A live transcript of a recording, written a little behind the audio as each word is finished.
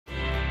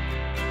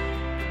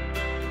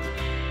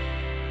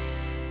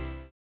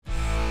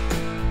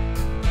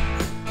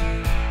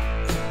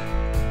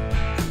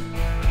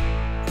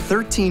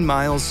13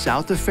 miles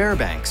south of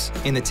Fairbanks,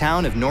 in the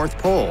town of North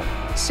Pole,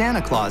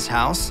 Santa Claus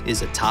House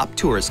is a top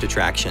tourist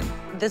attraction.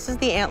 This is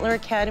the Antler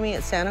Academy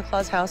at Santa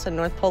Claus House in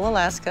North Pole,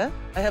 Alaska.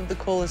 I have the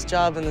coolest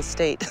job in the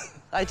state.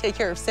 I take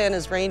care of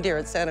Santa's reindeer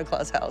at Santa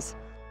Claus House.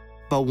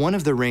 But one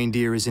of the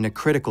reindeer is in a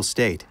critical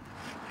state.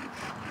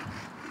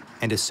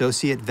 And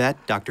Associate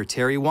Vet Dr.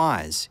 Terry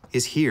Wise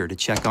is here to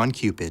check on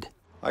Cupid.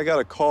 I got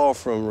a call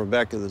from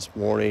Rebecca this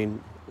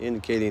morning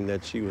indicating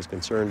that she was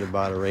concerned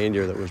about a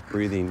reindeer that was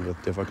breathing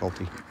with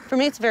difficulty. For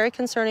me, it's very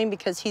concerning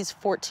because he's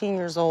 14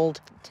 years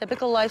old.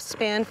 Typical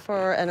lifespan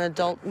for an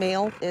adult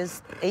male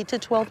is 8 to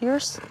 12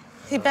 years.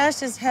 He bashed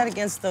his head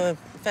against the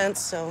fence,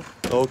 so...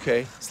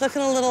 Okay. It's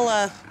looking a little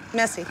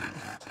messy.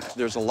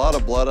 There's a lot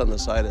of blood on the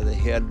side of the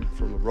head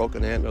from a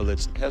broken antler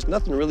that has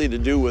nothing really to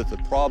do with the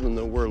problem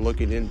that we're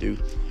looking into.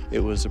 It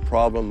was a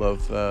problem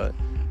of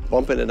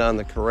bumping it on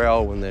the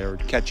corral when they were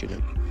catching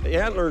it. The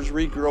antlers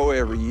regrow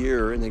every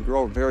year, and they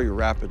grow very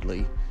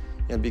rapidly.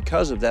 And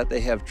because of that,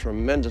 they have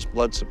tremendous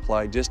blood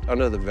supply just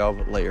under the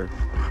velvet layer.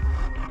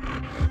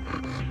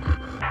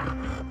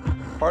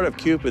 Part of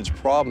Cupid's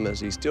problem is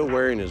he's still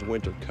wearing his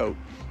winter coat,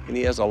 and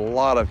he has a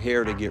lot of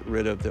hair to get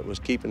rid of that was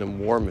keeping him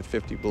warm at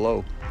 50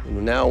 below.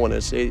 And now when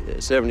it's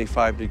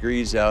 75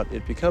 degrees out,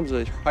 it becomes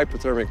a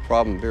hypothermic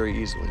problem very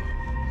easily.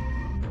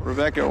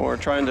 Rebecca, we're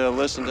trying to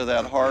listen to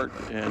that heart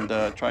and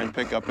try and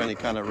pick up any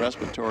kind of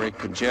respiratory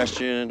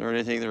congestion or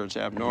anything that's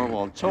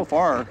abnormal. So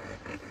far,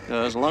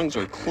 his lungs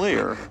are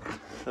clear.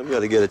 I've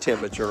got to get a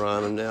temperature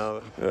on him now.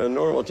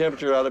 Normal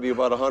temperature ought to be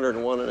about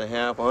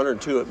 101.5,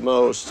 102 at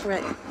most.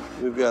 Right.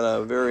 We've got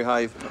a very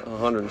high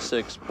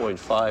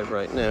 106.5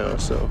 right now,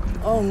 so.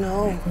 Oh,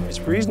 no.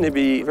 There's reason to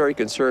be very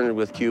concerned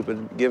with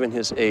Cupid, given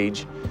his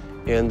age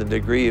and the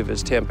degree of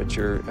his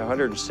temperature.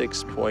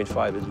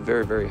 106.5 is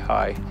very, very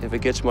high. If it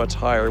gets much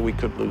higher, we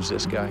could lose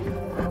this guy.